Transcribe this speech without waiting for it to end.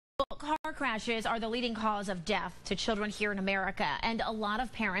Car crashes are the leading cause of death to children here in America, and a lot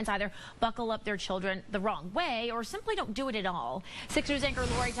of parents either buckle up their children the wrong way or simply don't do it at all. 6 News anchor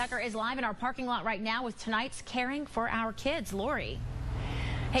Lori Tucker is live in our parking lot right now with tonight's Caring for Our Kids. Lori.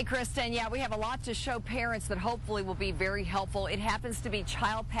 Hey, Kristen, yeah, we have a lot to show parents that hopefully will be very helpful. It happens to be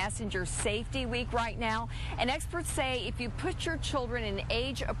Child Passenger Safety Week right now, and experts say if you put your children in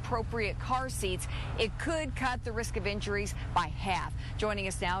age-appropriate car seats, it could cut the risk of injuries by half. Joining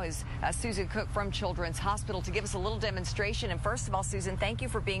us now is Susan Cook from Children's Hospital to give us a little demonstration. And first of all, Susan, thank you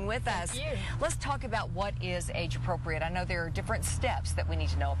for being with us. Thank you. Let's talk about what is age-appropriate. I know there are different steps that we need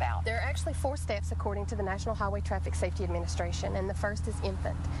to know about. There are actually 4 steps according to the National Highway Traffic Safety Administration, and the first is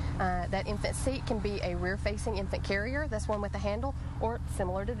infant. That infant seat can be a rear-facing infant carrier. That's one with a handle, or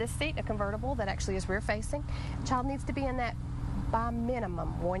similar to this seat, a convertible that actually is rear-facing. Child needs to be in that by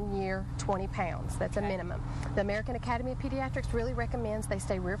minimum 1 year, 20 pounds. That's a minimum. The American Academy of Pediatrics really recommends they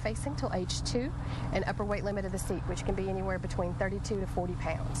stay rear-facing till age 2, and upper weight limit of the seat, which can be anywhere between 32 to 40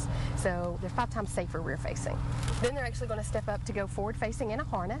 pounds. So they're 5 times safer rear-facing. Then they're actually going to step up to go forward-facing in a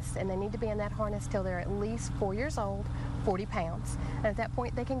harness, and they need to be in that harness till they're at least 4 years old, 40 pounds. And at that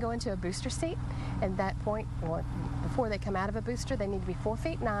point, they can go into a booster seat. And at that point, well, before they come out of a booster, they need to be 4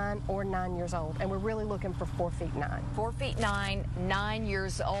 feet 9 or 9 years old. And we're really looking for 4 feet 9. 4 feet 9, 9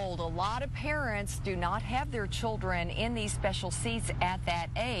 years old. A lot of parents do not have their children in these special seats at that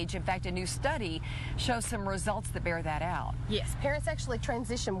age. In fact, a new study shows some results that bear that out. Yes, parents actually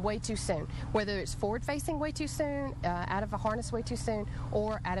transition way too soon, whether it's forward-facing way too soon, out of a harness way too soon,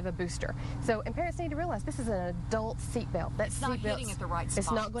 or out of a booster. So, and parents need to realize this is an adult seat belt. That it's not hitting at the right spot.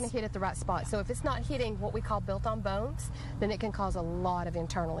 It's not going to hit at the right spot. So if it's not hitting what we call built on bones, then it can cause a lot of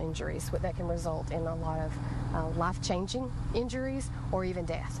internal injuries that can result in a lot of life-changing injuries or even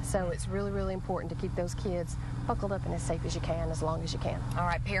death. So it's really, really important to keep those kids buckled up and as safe as you can, as long as you can. All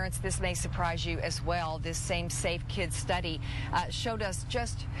right, parents, this may surprise you as well. This same Safe Kids study showed us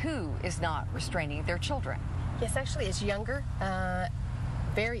just who is not restraining their children. Yes, actually, it's younger,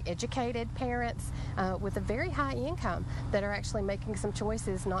 very educated parents with a very high income that are actually making some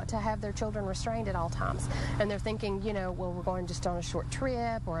choices not to have their children restrained at all times. And they're thinking, you know, well, we're going just on a short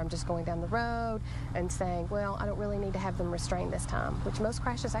trip, or I'm just going down the road, and saying, well, I don't really need to have them restrained this time, which most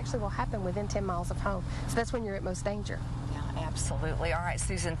crashes actually will happen within 10 miles of home. So that's when you're at most danger. Yeah, absolutely. All right,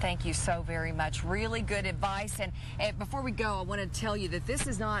 Susan, thank you so very much. Really good advice. And before we go, I want to tell you that this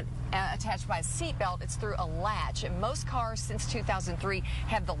is not attached by a seatbelt. It's through a latch. And most cars since 2003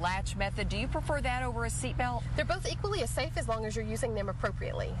 have the latch method. Do you prefer that over a seatbelt? They're both equally as safe as long as you're using them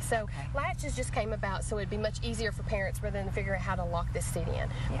appropriately. So latches just came about so it'd be much easier for parents rather than figuring out how to lock this seat in.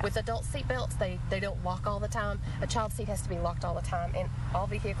 Yeah. With adult seatbelts, they don't lock all the time. A child seat has to be locked all the time. And all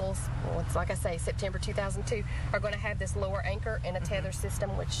vehicles, well, it's like I say, September 2002, are going to have this lower anchor and a tether system,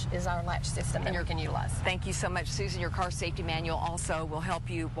 which is our latch system that you can utilize. Thank you so much, Susan. Your car safety manual also will help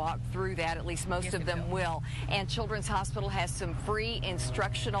you walk through that. At least most of them will. And Children's Hospital has some free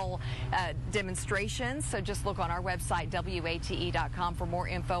instructional demonstrations. So just look on our website, WATE.com, for more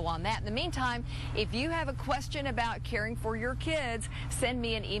info on that. In the meantime, if you have a question about caring for your kids, send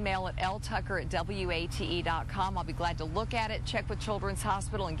me an email at ltucker@WATE.com. I'll be glad to look at it, check with Children's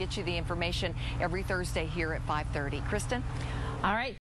Hospital, and get you the information every Thursday here at 5:30. Kristen? All right.